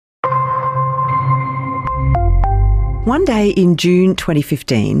One day in June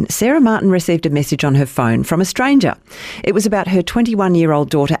 2015, Sarah Martin received a message on her phone from a stranger. It was about her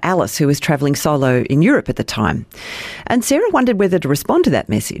 21-year-old daughter Alice, who was travelling solo in Europe at the time. And Sarah wondered whether to respond to that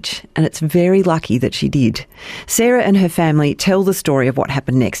message, and it's very lucky that she did. Sarah and her family tell the story of what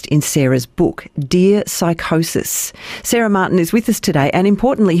happened next in Sarah's book, Dear Psychosis. Sarah Martin is with us today, and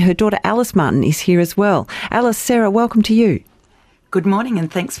importantly, her daughter Alice Martin is here as well. Alice, Sarah, welcome to you. Good morning,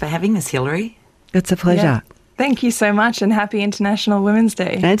 and thanks for having us, Hilary. It's a pleasure. Yeah. Thank you so much, and happy International Women's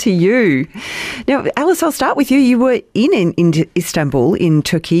Day. And to you. Now, Alice, I'll start with you. You were in Istanbul, in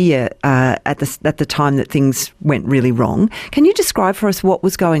Turkey, at the time that things went really wrong. Can you describe for us what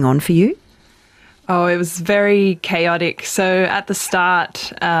was going on for you? Oh, it was very chaotic. So at the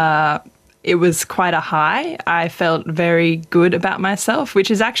start, it was quite a high. I felt very good about myself,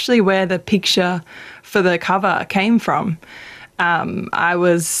 which is actually where the picture for the cover came from. I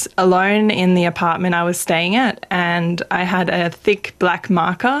was alone in the apartment I was staying at, and I had a thick black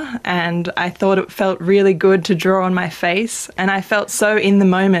marker, and I thought it felt really good to draw on my face, and I felt so in the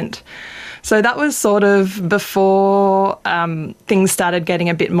moment. So that was sort of before things started getting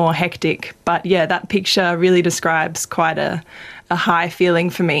a bit more hectic. But yeah, that picture really describes quite a high feeling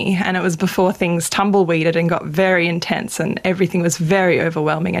for me, and it was before things tumbleweeded and got very intense, and everything was very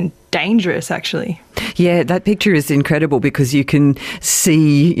overwhelming and dangerous, actually. Yeah, that picture is incredible because you can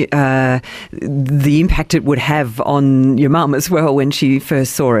see the impact it would have on your mum as well when she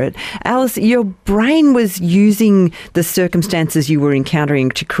first saw it. Alice, your brain was using the circumstances you were encountering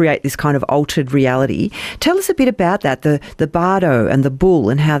to create this kind of altered reality. Tell us a bit about that, the bardo and the bull,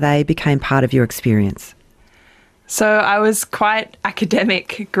 and how they became part of your experience. So I was quite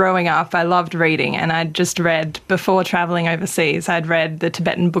academic growing up. I loved reading, and I'd just read, before travelling overseas, I'd read the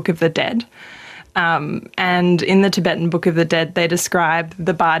Tibetan Book of the Dead. And in the Tibetan Book of the Dead, they describe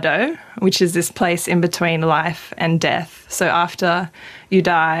the bardo, which is this place in between life and death. So after you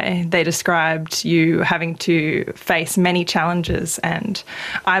die, they described you having to face many challenges. And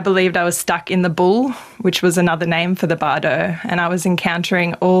I believed I was stuck in the bull, which was another name for the bardo. And I was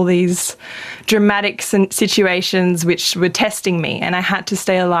encountering all these dramatic situations which were testing me. And I had to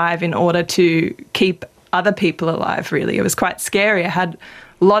stay alive in order to keep other people alive, really. It was quite scary. I had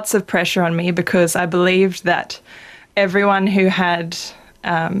lots of pressure on me because I believed that everyone who had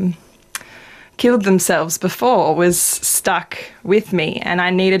killed themselves before was stuck with me, and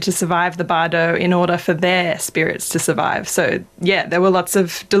I needed to survive the bardo in order for their spirits to survive. So, yeah, there were lots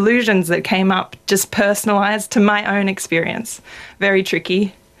of delusions that came up just personalised to my own experience. Very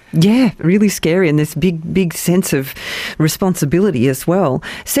tricky. Yeah, really scary, and this big sense of responsibility as well.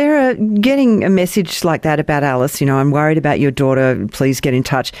 Sarah, getting a message like that about Alice, I'm worried about your daughter, please get in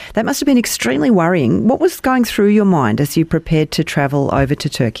touch, that must have been extremely worrying. What was going through your mind as you prepared to travel over to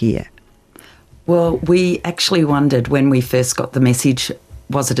Turkey? Well, we actually wondered when we first got the message,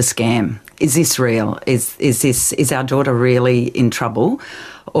 was it a scam? Is this real? Is our daughter really in trouble?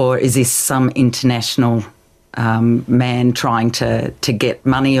 Or is this some international man trying to get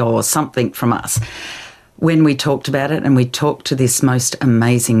money or something from us? When we talked about it and we talked to this most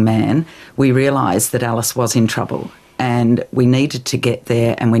amazing man, we realised that Alice was in trouble and we needed to get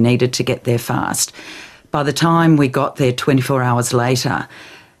there, and we needed to get there fast. By the time we got there 24 hours later,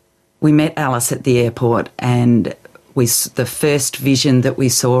 we met Alice at the airport, and the first vision that we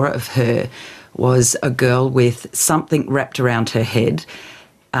saw of her was a girl with something wrapped around her head,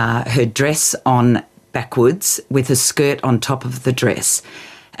 her dress on backwards with a skirt on top of the dress.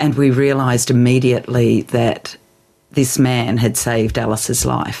 And we realised immediately that this man had saved Alice's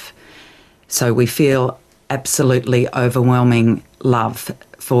life. So we feel absolutely overwhelming love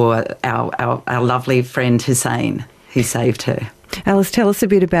for our lovely friend Hussein, who saved her. Alice, tell us a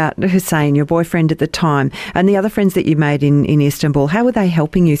bit about Hussein, your boyfriend at the time, and the other friends that you made in Istanbul. How were they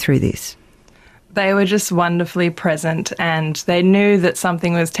helping you through this? They were just wonderfully present, and they knew that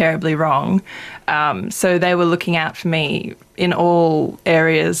something was terribly wrong. So they were looking out for me in all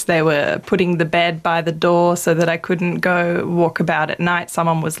areas. They were putting the bed by the door so that I couldn't go walk about at night.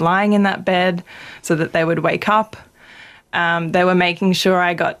 Someone was lying in that bed so that they would wake up. They were making sure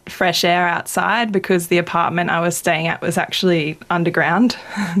I got fresh air outside because the apartment I was staying at was actually underground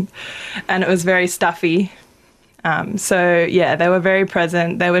and it was very stuffy. So, yeah, they were very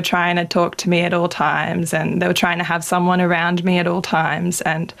present. They were trying to talk to me at all times, and they were trying to have someone around me at all times.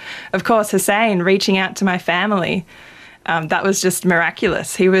 And, of course, Hussein reaching out to my family, that was just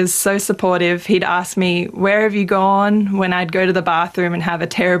miraculous. He was so supportive. He'd ask me, where have you gone, when I'd go to the bathroom and have a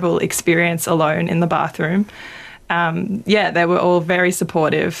terrible experience alone in the bathroom. They were all very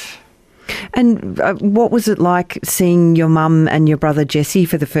supportive. And what was it like seeing your mum and your brother Jesse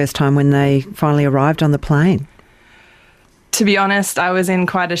for the first time when they finally arrived on the plane? To be honest, I was in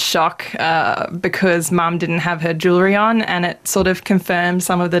quite a shock because Mum didn't have her jewellery on, and it sort of confirmed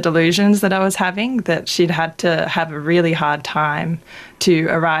some of the delusions that I was having, that she'd had to have a really hard time to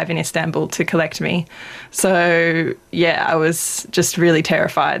arrive in Istanbul to collect me. So, yeah, I was just really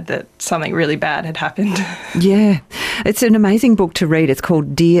terrified that something really bad had happened. Yeah. It's an amazing book to read. It's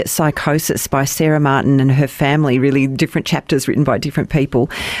called Dear Psychosis by Sarah Martin and her family, really different chapters written by different people.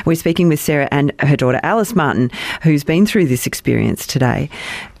 We're speaking with Sarah and her daughter Alice Martin, who's been through this experience today.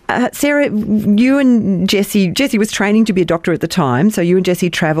 Sarah, you and Jesse was training to be a doctor at the time, so you and Jesse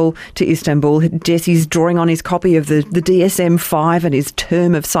travel to Istanbul. Jesse's drawing on his copy of the DSM-5 and his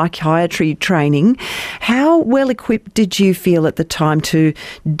term of psychiatry training. How well equipped did you feel at the time to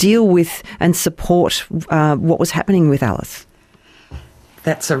deal with and support what was happening with Alice?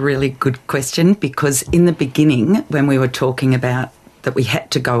 That's a really good question, because in the beginning, when we were talking about that we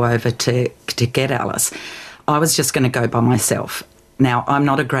had to go over to get Alice, I was just going to go by myself. Now, I'm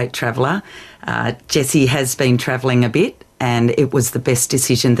not a great traveller. Jesse has been travelling a bit, and it was the best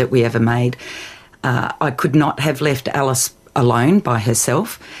decision that we ever made. I could not have left Alice alone by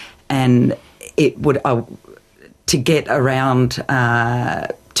herself, and it would to get around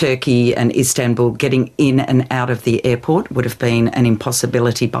Turkey and Istanbul, getting in and out of the airport would have been an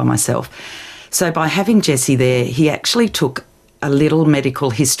impossibility by myself. So by having Jesse there, he actually took a little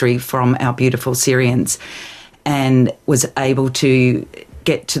medical history from our beautiful Syrians and was able to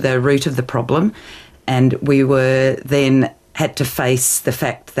get to the root of the problem. And we were then had to face the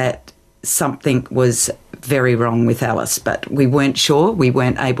fact that something was very wrong with Alice, but we weren't sure. We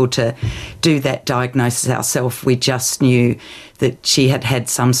weren't able to do that diagnosis ourselves. We just knew that she had had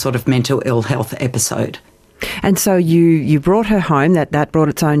some sort of mental ill health episode. And so you brought her home. That brought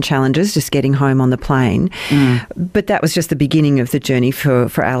its own challenges, just getting home on the plane. But that was just the beginning of the journey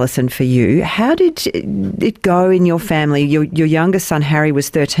for Alice and for you. How did it go in your family? Your youngest son, Harry, was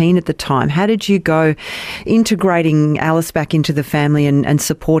 13 at the time. How did you go integrating Alice back into the family and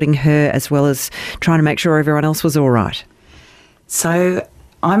supporting her, as well as trying to make sure everyone else was all right? So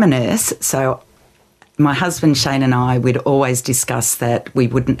I'm a nurse, so my husband Shane and I would always discuss that we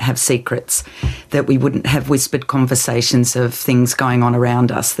wouldn't have secrets, that we wouldn't have whispered conversations of things going on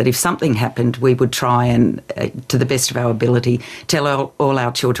around us, that if something happened, we would try and, to the best of our ability, tell all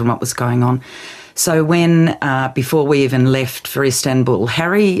our children what was going on. So when, before we even left for Istanbul,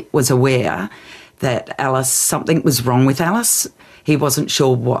 Harry was aware that something was wrong with Alice. He wasn't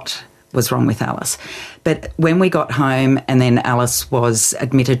sure what was wrong with Alice. But when we got home and then Alice was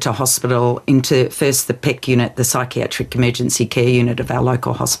admitted to hospital, into first the PEC unit, the psychiatric emergency care unit of our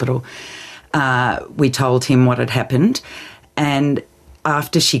local hospital, we told him what had happened. And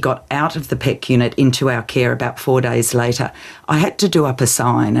after she got out of the PEC unit into our care about 4 days later, I had to do up a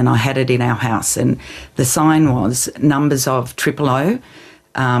sign, and I had it in our house. And the sign was numbers of 000,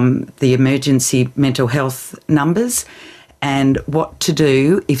 the emergency mental health numbers, and what to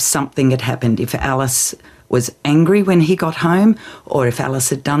do if something had happened, if Alice was angry when he got home, or if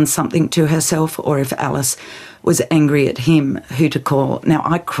Alice had done something to herself, or if Alice was angry at him, who to call. Now,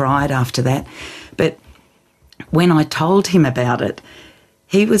 I cried after that, but when I told him about it,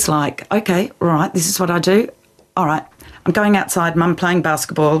 he was like, okay, all right, this is what I do. All right, I'm going outside, Mum playing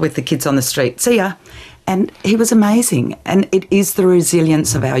basketball with the kids on the street. See ya. And he was amazing. And it is the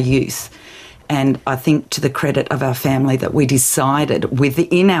resilience of our youth. And I think to the credit of our family that we decided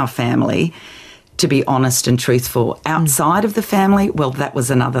within our family to be honest and truthful. Outside of the family, well, that was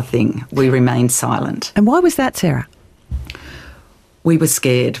another thing. We remained silent. And why was that, Sarah? We were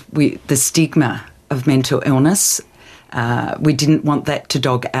scared. The stigma of mental illness, we didn't want that to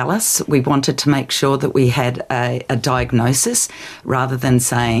dog Alice. We wanted to make sure that we had a diagnosis rather than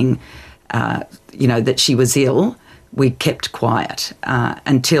saying, that she was ill. We kept quiet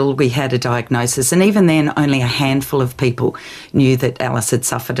until we had a diagnosis. And even then, only a handful of people knew that Alice had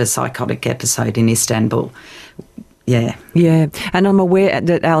suffered a psychotic episode in Istanbul. Yeah. Yeah. And I'm aware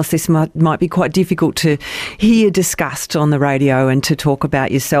that, Alice, this might be quite difficult to hear discussed on the radio and to talk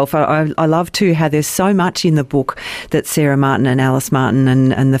about yourself. I love too how there's so much in the book that Sarah Martin and Alice Martin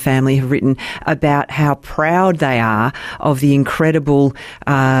and the family have written about how proud they are of the incredible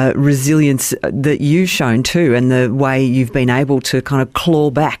resilience that you've shown too, and the way you've been able to kind of claw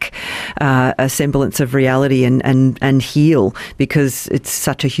back a semblance of reality and heal, because it's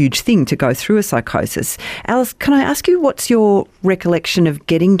such a huge thing to go through a psychosis. Alice, can I ask you, what's your recollection of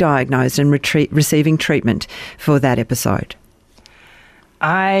getting diagnosed and receiving treatment for that episode?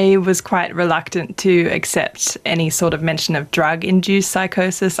 I was quite reluctant to accept any sort of mention of drug-induced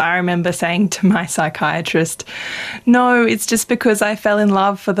psychosis. I remember saying to my psychiatrist, no, it's just because I fell in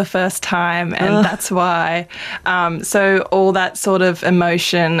love for the first time and that's why. So all that sort of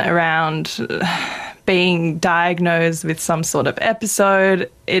emotion around being diagnosed with some sort of episode,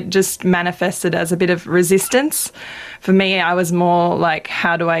 it just manifested as a bit of resistance. For me, I was more like,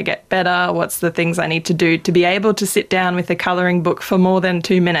 how do I get better? What's the things I need to do to be able to sit down with a colouring book for more than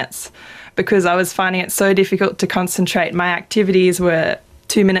 2 minutes? Because I was finding it so difficult to concentrate. My activities were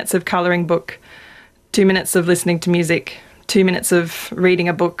 2 minutes of colouring book, 2 minutes of listening to music, 2 minutes of reading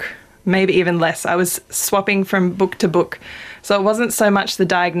a book, maybe even less. I was swapping from book to book. So it wasn't so much the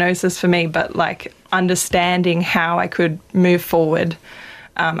diagnosis for me, but like understanding how I could move forward.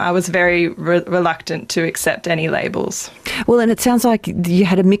 I was very reluctant to accept any labels. Well, and it sounds like you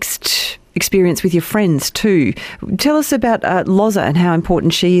had a mixed experience with your friends too. Tell us about Loza and how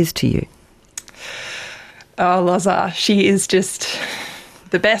important she is to you. Oh, Loza, she is just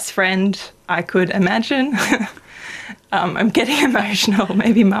the best friend I could imagine. I'm getting emotional.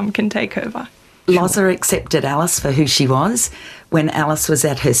 Maybe Mum can take over. Loza accepted Alice for who she was. When Alice was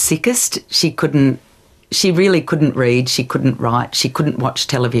at her sickest, she really couldn't read, she couldn't write, she couldn't watch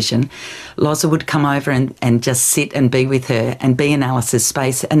television. Loza would come over and just sit and be with her and be in Alice's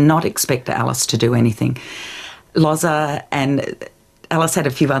space and not expect Alice to do anything. Loza and Alice had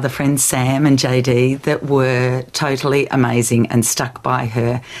a few other friends, Sam and JD, that were totally amazing and stuck by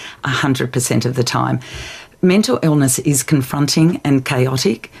her 100% of the time. Mental illness is confronting and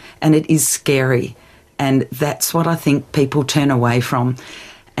chaotic, and it is scary. And that's what I think people turn away from.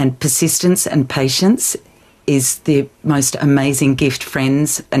 And persistence and patience is the most amazing gift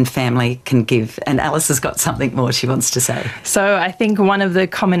friends and family can give. And Alice has got something more she wants to say. So I think one of the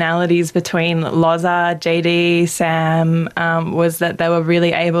commonalities between Loza, JD, Sam was that they were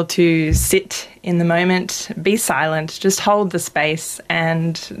really able to sit in the moment, be silent, just hold the space.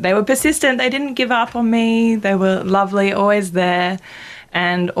 And they were persistent. They didn't give up on me. They were lovely, always there,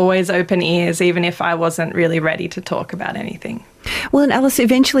 and always open ears, even if I wasn't really ready to talk about anything. Well, and Alice,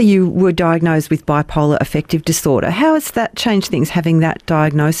 eventually you were diagnosed with bipolar affective disorder. How has that changed things, having that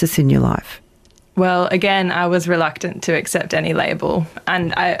diagnosis in your life? Well, again, I was reluctant to accept any label,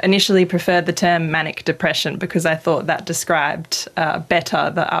 and I initially preferred the term manic depression because I thought that described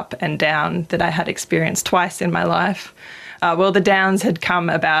better the up and down that I had experienced twice in my life. Well, the downs had come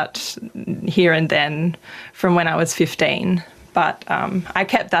about here and then from when I was 15. But I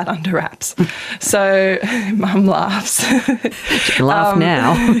kept that under wraps. So Mum laughs. She can laugh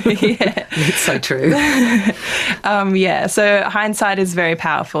now. Yeah. It's so true. Yeah, so hindsight is very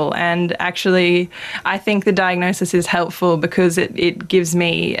powerful. And actually, I think the diagnosis is helpful because it gives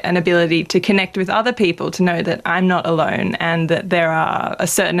me an ability to connect with other people, to know that I'm not alone and that there are a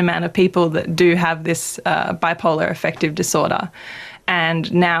certain amount of people that do have this bipolar affective disorder.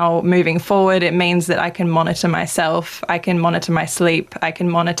 And now moving forward, it means that I can monitor myself, I can monitor my sleep, I can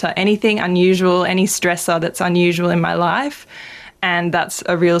monitor anything unusual, any stressor that's unusual in my life. And that's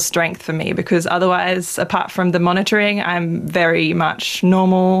a real strength for me because otherwise, apart from the monitoring, I'm very much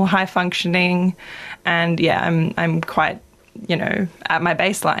normal, high functioning. And yeah, I'm quite, at my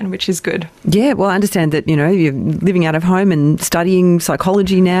baseline, which is good. Yeah, well, I understand that, you're living out of home and studying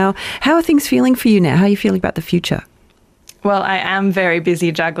psychology now. How are things feeling for you now? How are you feeling about the future? Well, I am very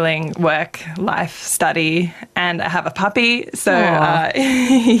busy juggling work, life, study, and I have a puppy. So,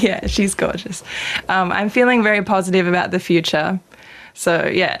 yeah, she's gorgeous. I'm feeling very positive about the future. So,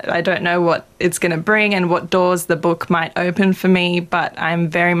 yeah, I don't know what it's going to bring and what doors the book might open for me, but I'm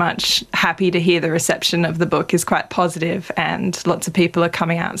very much happy to hear the reception of the book is quite positive, and lots of people are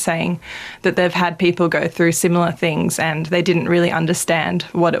coming out saying that they've had people go through similar things and they didn't really understand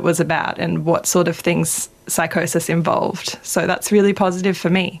what it was about and what sort of things psychosis involved. So that's really positive for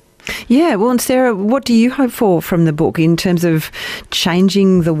me. Yeah, well, and Sarah, what do you hope for from the book in terms of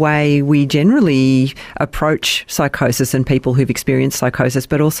changing the way we generally approach psychosis and people who've experienced psychosis,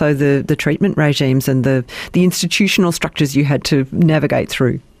 but also the treatment regimes and the institutional structures you had to navigate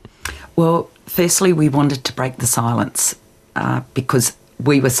through? Well, firstly, we wanted to break the silence because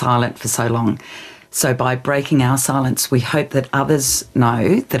we were silent for so long. So by breaking our silence, we hope that others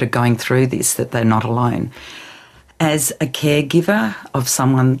know that are going through this, that they're not alone. As a caregiver of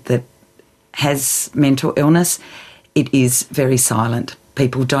someone that has mental illness, it is very silent.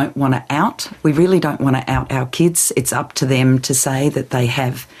 People don't want to out. We really don't want to out our kids. It's up to them to say that they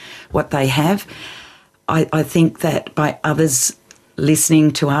have what they have. I think that by others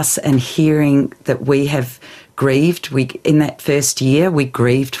listening to us and hearing that we have grieved. In that first year, we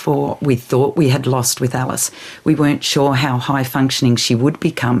grieved for, we thought we had lost with Alice. We weren't sure how high functioning she would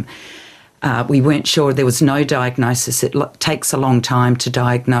become. We weren't sure, there was no diagnosis. It takes a long time to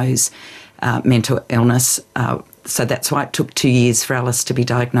diagnose mental illness. So that's why it took 2 years for Alice to be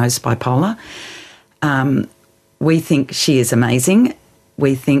diagnosed bipolar. We think she is amazing.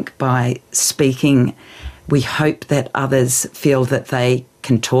 We think by speaking, we hope that others feel that they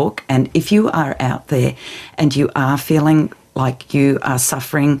can talk. And if you are out there and you are feeling like you are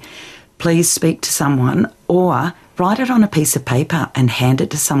suffering, please speak to someone, or write it on a piece of paper and hand it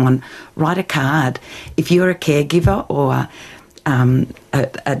to someone. Write a card. If you're a caregiver or a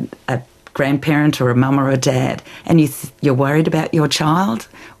grandparent or a mum or a dad, and you're worried about your child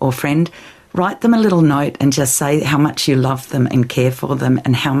or friend, write them a little note and just say how much you love them and care for them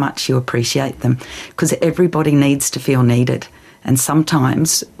and how much you appreciate them, because everybody needs to feel needed. And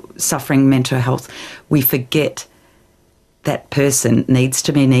sometimes, suffering mental health, we forget that person needs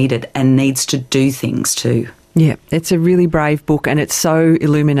to be needed and needs to do things too. Yeah, it's a really brave book, and it's so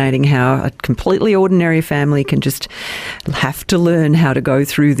illuminating how a completely ordinary family can just have to learn how to go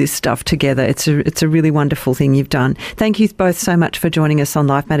through this stuff together. It's a really wonderful thing you've done. Thank you both so much for joining us on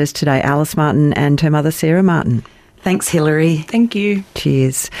Life Matters today, Alice Martin and her mother, Sarah Martin. Thanks, Hilary. Thank you.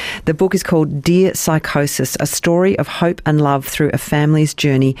 Cheers. The book is called Dear Psychosis, a story of hope and love through a family's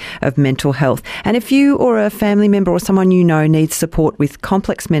journey of mental health. And if you or a family member or someone you know needs support with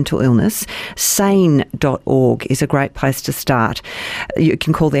complex mental illness, sane.org is a great place to start. You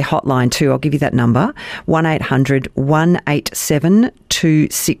can call their hotline too. I'll give you that number,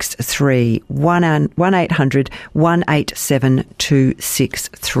 1-800-187-263,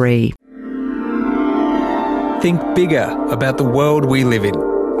 1-800-187-263. Think bigger about the world we live in.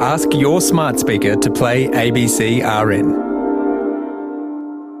 Ask your smart speaker to play ABC RN.